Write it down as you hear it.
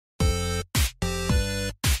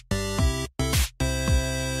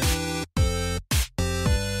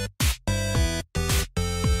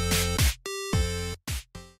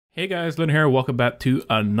Hey guys, Lun here, welcome back to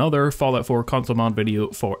another Fallout 4 console mod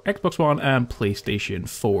video for Xbox One and PlayStation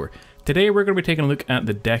 4. Today we're going to be taking a look at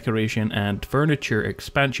the Decoration and Furniture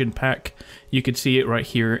expansion pack. You can see it right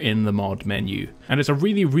here in the mod menu. And it's a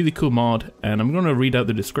really cool mod, and I'm going to read out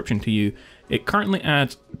the description to you. It currently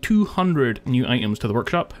adds 200 new items to the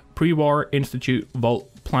workshop, pre-war, institute,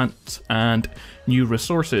 vault, plants, and new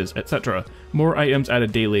resources, etc. More items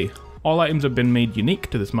added daily. All items have been made unique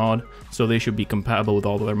to this mod, so they should be compatible with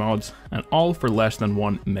all other mods, and all for less than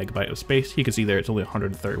 1 megabyte of space. You can see there it's only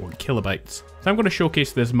 131 kilobytes. So I'm going to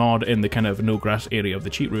showcase this mod in the kind of no grass area of the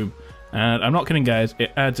cheat room, and I'm not kidding guys,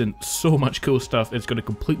 it adds in so much cool stuff. It's going to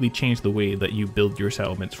completely change the way that you build your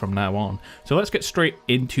settlements from now on. So let's get straight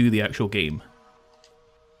into the actual game.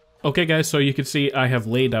 Okay guys, so you can see I have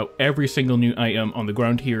laid out every single new item on the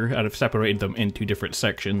ground here, and I've separated them into different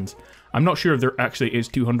sections. I'm not sure if there actually is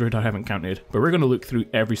 200, I haven't counted, but we're going to look through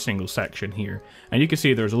every single section here. And you can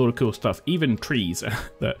see there's a lot of cool stuff, even trees,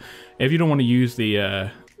 that if you don't want to use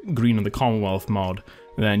the Green on the Commonwealth mod,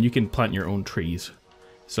 then you can plant your own trees.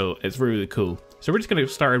 So it's really cool. So we're just going to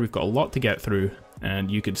get started, we've got a lot to get through,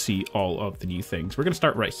 and you can see all of the new things. We're going to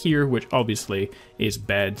start right here, which obviously is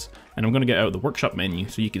beds, and I'm going to get out the workshop menu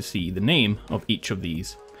so you can see the name of each of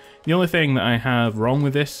these. The only thing that I have wrong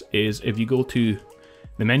with this is if you go to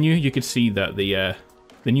the menu, you can see that the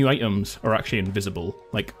new items are actually invisible,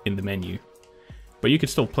 like in the menu. But you can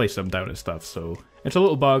still place them down and stuff, so it's a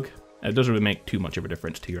little bug. It doesn't really make too much of a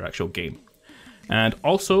difference to your actual game. And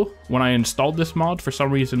also, when I installed this mod, for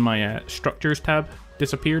some reason my structures tab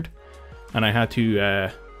disappeared, and I had to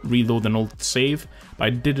reload an old save. But I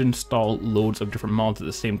did install loads of different mods at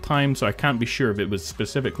the same time, so I can't be sure if it was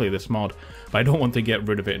specifically this mod, but I don't want to get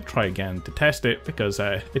rid of it and try again to test it, because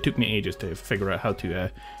it took me ages to figure out how to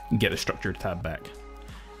get the structure tab back.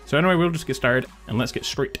 So anyway, we'll just get started, and let's get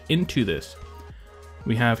straight into this.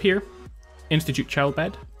 We have here, Institute Child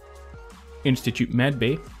Bed, Institute Med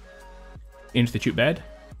Bay, Institute Bed,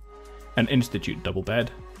 and Institute Double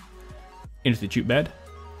Bed, Institute Bed,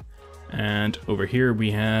 and over here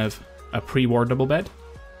we have a pre-war double bed,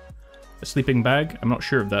 a sleeping bag. I'm not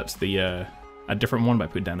sure if that's the a different one, but I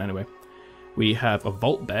put it down anyway. We have a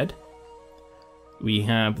vault bed. We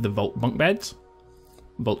have the vault bunk beds,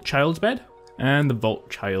 vault child's bed, and the vault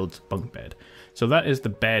child's bunk bed. So that is the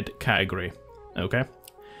bed category. Okay.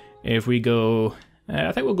 If we go,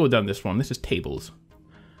 I think we'll go down this one. This is tables.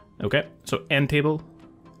 Okay. So end table.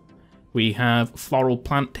 We have floral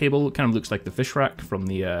plant table. It kind of looks like the fish rack from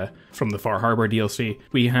the Far Harbor DLC.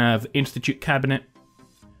 We have Institute cabinet,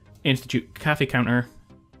 Institute cafe counter,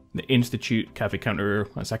 the Institute cafe counter,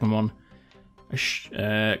 a second one,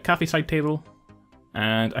 a cafe side table,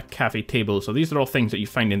 and a cafe table. So these are all things that you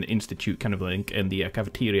find in the Institute, kind of like in the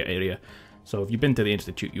cafeteria area. So if you've been to the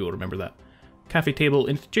Institute, you'll remember that. Cafe table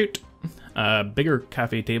Institute, a bigger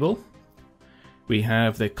cafe table. We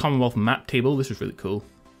have the Commonwealth map table. This is really cool.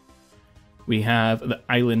 We have the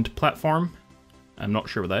island platform. I'm not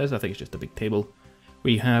sure what that is, I think it's just a big table.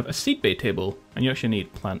 We have a seed bay table, and you actually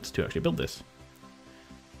need plants to actually build this.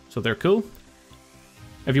 So they're cool.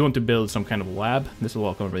 If you want to build some kind of lab, this will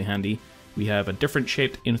all come really handy. We have a different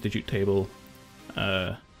shaped institute table,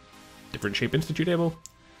 a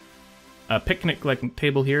picnic-like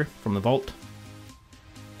table here from the vault,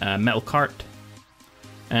 a metal cart,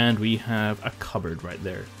 and we have a cupboard right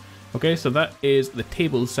there. Okay, so that is the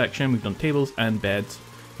tables section. We've done tables and beds,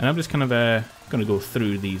 and I'm just kind of going to go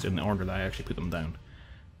through these in the order that I actually put them down.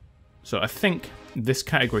 So I think this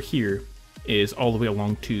category here is all the way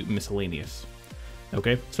along to miscellaneous.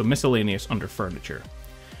 Okay, so miscellaneous under furniture.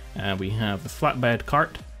 We have the flatbed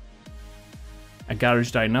cart, a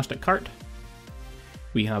garage diagnostic cart,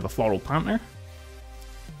 we have a floral planter,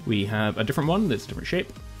 we have a different one that's a different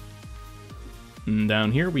shape, and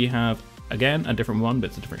down here we have again, a different one, but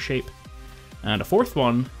it's a different shape. And a fourth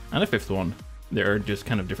one, and a fifth one. They're just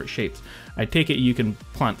kind of different shapes. I take it you can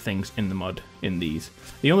plant things in the mud in these.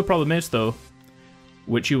 The only problem is, though,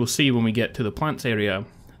 which you will see when we get to the plants area,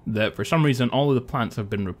 that for some reason all of the plants have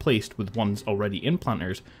been replaced with ones already in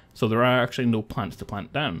planters, so there are actually no plants to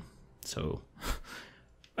plant down. So,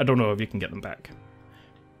 I don't know if you can get them back.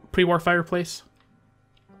 Pre-war fireplace.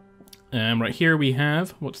 Right here we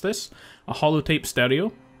have, what's this? A holotape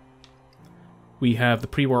stereo. We have the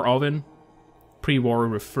pre-war oven, pre-war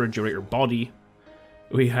refrigerator body.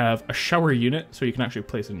 We have a shower unit, so you can actually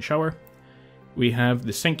place it in the shower. We have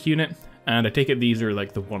the sink unit, and I take it these are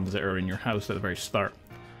like the ones that are in your house at the very start.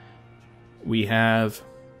 We have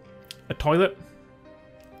a toilet,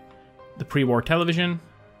 the pre-war television,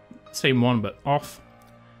 same one but off,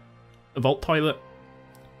 a vault toilet,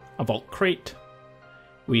 a vault crate.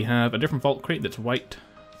 We have a different vault crate that's white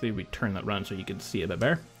See, we turn that around so you can see it a bit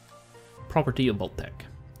better. Property of Vault-Tec.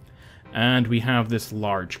 And we have this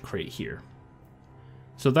large crate here.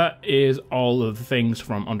 So that is all of the things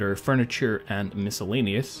from under furniture and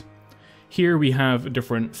miscellaneous. Here we have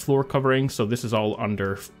different floor coverings, so this is all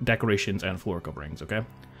under decorations and floor coverings, okay?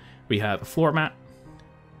 We have a floor mat,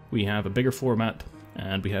 we have a bigger floor mat,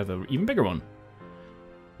 and we have an even bigger one.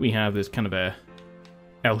 We have this kind of a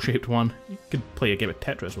L-shaped one. You could play a game of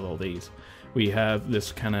Tetris with all these. We have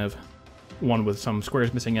this kind of one with some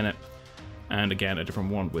squares missing in it, and again a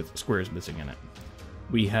different one with squares missing in it.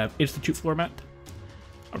 We have Institute floor mat,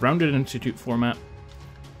 a rounded Institute floor mat,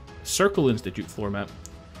 circle Institute floor mat,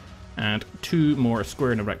 and 2 more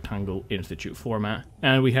square and a rectangle Institute floor mat.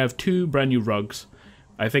 And we have 2 brand new rugs.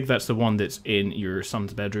 I think that's the one that's in your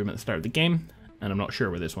son's bedroom at the start of the game, and I'm not sure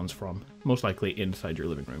where this one's from. Most likely inside your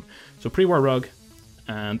living room. So pre-war rug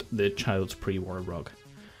and the child's pre-war rug.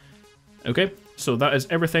 Okay, so that is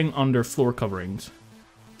everything under floor coverings.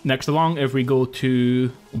 Next along, if we go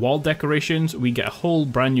to wall decorations, we get a whole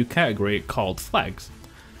brand new category called flags.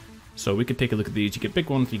 So we could take a look at these. You get big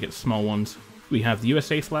ones, you get small ones. We have the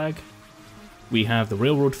USA flag. We have the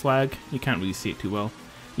railroad flag. You can't really see it too well.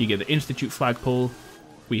 You get the Institute flagpole.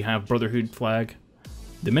 We have Brotherhood flag,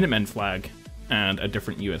 the Minutemen flag, and a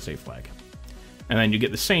different USA flag. And then you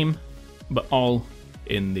get the same, but all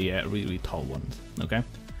in the really tall ones, okay?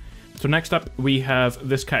 So next up, we have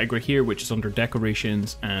this category here, which is under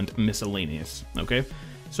decorations and miscellaneous, okay?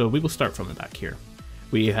 So we will start from the back here.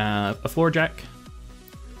 We have a floor jack.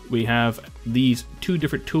 We have these 2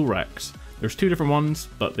 different tool racks. There's 2 different ones,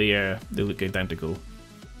 but they look identical.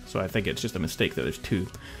 So I think it's just a mistake that there's 2.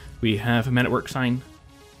 We have a Men at Work sign.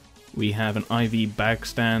 We have an IV bag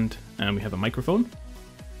stand, and we have a microphone.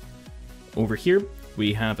 Over here,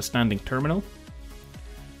 we have a standing terminal.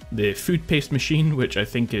 The food paste machine, which I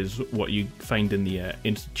think is what you find in the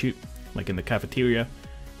Institute, like in the cafeteria.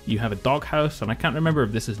 You have a doghouse, and I can't remember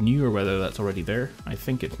if this is new or whether that's already there. I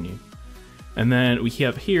think it's new. And then we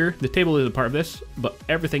have here, the table is a part of this, but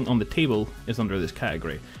everything on the table is under this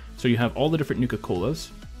category. So you have all the different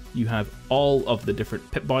Nuka-Colas, you have all of the different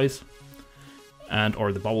Pip-Boys,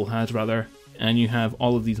 or the Bobbleheads rather, and you have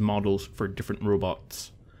all of these models for different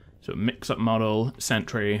robots. So Mix-Up model,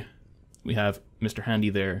 Sentry, we have Mr. Handy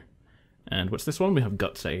there, and what's this one? We have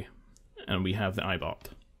Gutsy, and we have the iBot.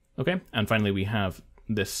 Okay, and finally we have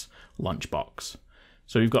this lunchbox.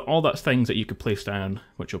 So you've got all that things that you could place down,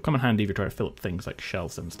 which will come in handy if you try to fill up things like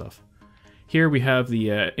shelves and stuff. Here we have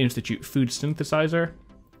the Institute food synthesizer.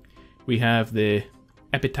 We have the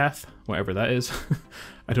epitaph, whatever that is.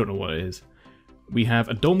 I don't know what it is. We have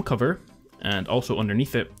a dome cover, and also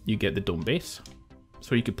underneath it, you get the dome base.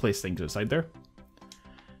 So you could place things inside there.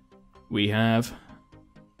 We have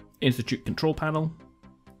Institute control panel,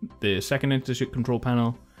 the second Institute control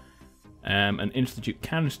panel, an Institute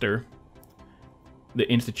canister, the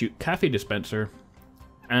Institute cafe dispenser,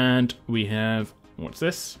 and we have, what's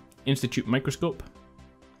this? Institute microscope.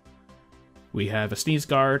 We have a sneeze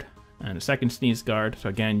guard and a second sneeze guard. So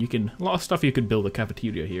again, a lot of stuff you could build a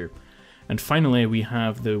cafeteria here. And finally, we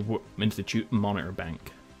have the Institute monitor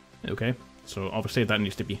bank. Okay, so obviously that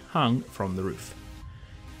needs to be hung from the roof.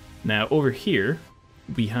 Now over here,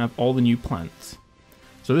 we have all the new plants.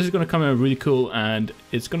 So this is going to come out really cool, and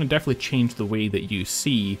it's going to definitely change the way that you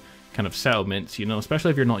see kind of settlements, you know,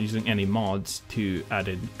 especially if you're not using any mods to add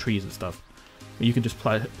in trees and stuff. You can just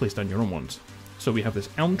place down your own ones. So we have this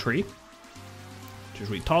elm tree, which is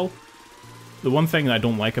really tall. The one thing that I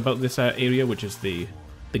don't like about this area, which is the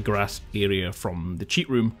grass area from the cheat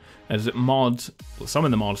room, is that mods, well, some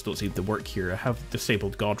of the mods don't seem to work here. I have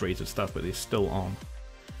disabled God rays and stuff, but they're still on,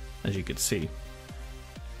 as you can see.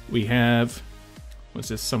 We have, what's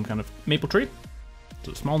this, some kind of maple tree.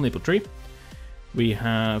 So a small maple tree. We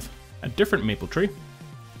have a different maple tree,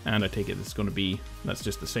 and I take it it's going to be, that's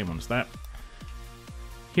just the same one as that.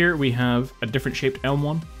 Here we have a different shaped elm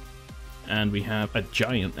one, and we have a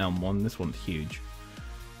giant elm one. This one's huge.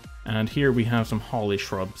 And here we have some holly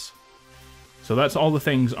shrubs. So that's all the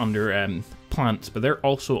things under plants, but they're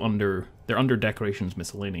also under decorations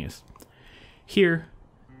miscellaneous. Here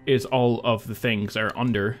is all of the things that are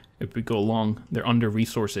under, if we go along, they're under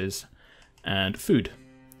resources and food.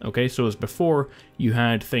 Okay, so as before, you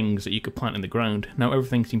had things that you could plant in the ground. Now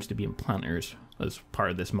everything seems to be in planters as part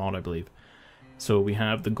of this mod, I believe. So we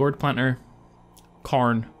have the gourd planter,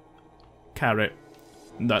 corn, carrot,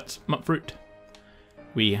 that's mutfruit.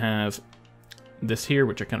 We have this here,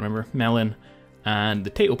 which I can't remember, melon, and the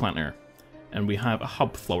potato planter. And we have a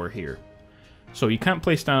hub flower here. So you can't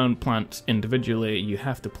place down plants individually, you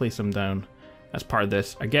have to place them down as part of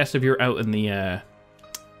this. I guess if you're out in the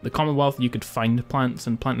The Commonwealth, you could find plants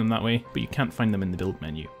and plant them that way, but you can't find them in the build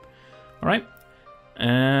menu. Alright,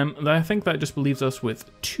 I think that just leaves us with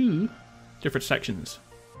 2 different sections.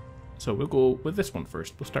 So we'll go with this one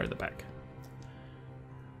first. We'll start at the back.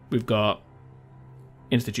 We've got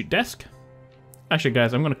Institute Desk. Actually,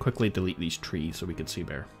 guys, I'm going to quickly delete these trees so we can see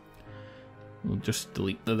better. We'll just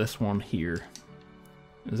delete this one here.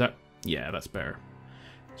 Is that? Yeah, that's better.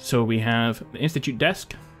 So we have the Institute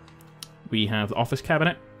Desk. We have the Office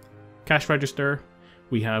Cabinet, Cash Register.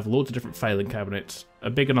 We have loads of different filing cabinets. A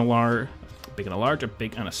big and a large, a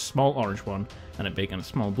big and a small orange one, and a big and a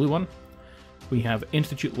small blue one. We have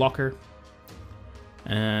Institute Locker,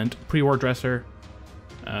 and Pre-War Dresser,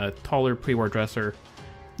 a taller Pre-War Dresser,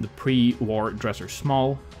 the Pre-War Dresser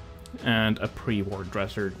Small, and a Pre-War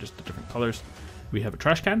Dresser, just the different colors. We have a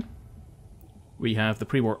trash can. We have the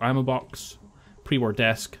Pre-War ammo box, Pre-War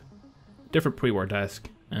desk, different Pre-War desk,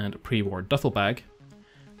 and a Pre-War duffel bag.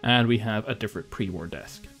 And we have a different Pre-War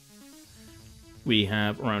desk. We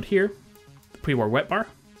have around here the Pre-War wet bar,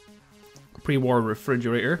 Pre-War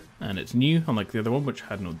refrigerator, and it's new, unlike the other one which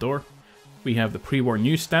had no door. We have the Pre-War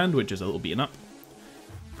newsstand, which is a little beaten up.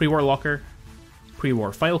 Pre-War locker,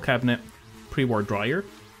 Pre-War file cabinet, Pre-War dryer,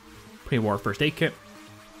 Pre-War first aid kit,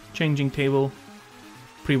 changing table,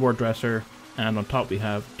 Pre-War dresser, and on top we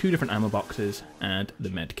have 2 different ammo boxes and the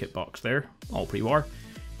med kit box there, all Pre-War.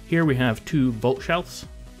 Here we have 2 vault shelves,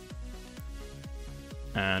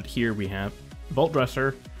 and here we have vault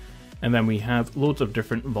dresser, and then we have loads of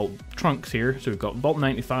different vault trunks here. So we've got Vault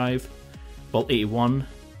 95, Vault 81,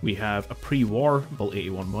 we have a Pre-War Vault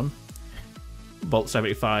 81 one, Vault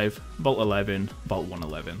 75, Vault 11, Vault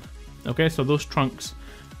 111. Okay, so those trunks,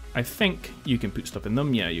 I think you can put stuff in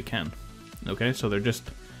them. Yeah, you can. Okay, so they're just,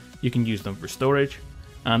 you can use them for storage.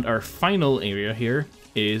 And our final area here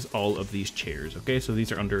is all of these chairs. Okay, so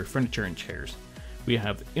these are under furniture and chairs. We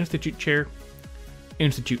have the Institute chair,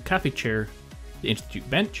 Institute cafe chair, the Institute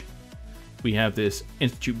bench. We have this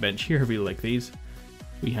Institute bench here, if you like these.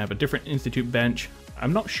 We have a different Institute bench.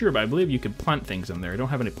 I'm not sure, but I believe you could plant things in there. I don't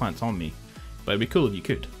have any plants on me, but it'd be cool if you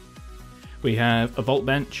could. We have a vault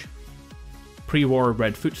bench, Pre-War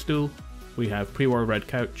red footstool. We have Pre-War red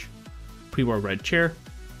couch, Pre-War red chair,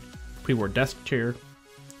 Pre-War desk chair,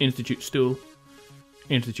 Institute stool,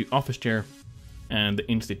 Institute office chair, and the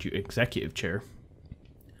Institute executive chair.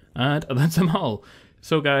 And that's them all.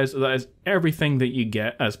 So guys, that is everything that you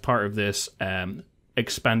get as part of this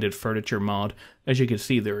expanded furniture mod. As you can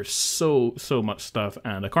see, there is so much stuff,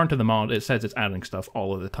 and according to the mod, it says it's adding stuff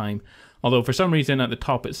all of the time. Although for some reason at the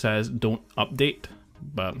top it says don't update,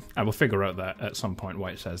 but I will figure out that at some point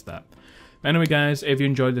why it says that. Anyway guys, if you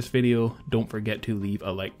enjoyed this video, don't forget to leave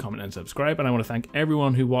a like, comment and subscribe, and I want to thank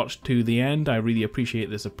everyone who watched to the end. I really appreciate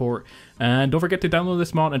the support, and don't forget to download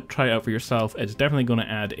this mod and try it out for yourself. It's definitely going to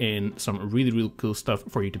add in some really cool stuff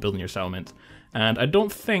for you to build in your settlement, and I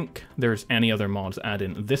don't think there's any other mods add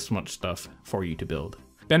in this much stuff for you to build.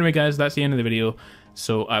 But anyway guys, that's the end of the video,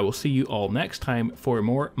 so I will see you all next time for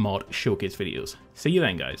more mod showcase videos. See you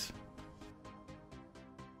then guys.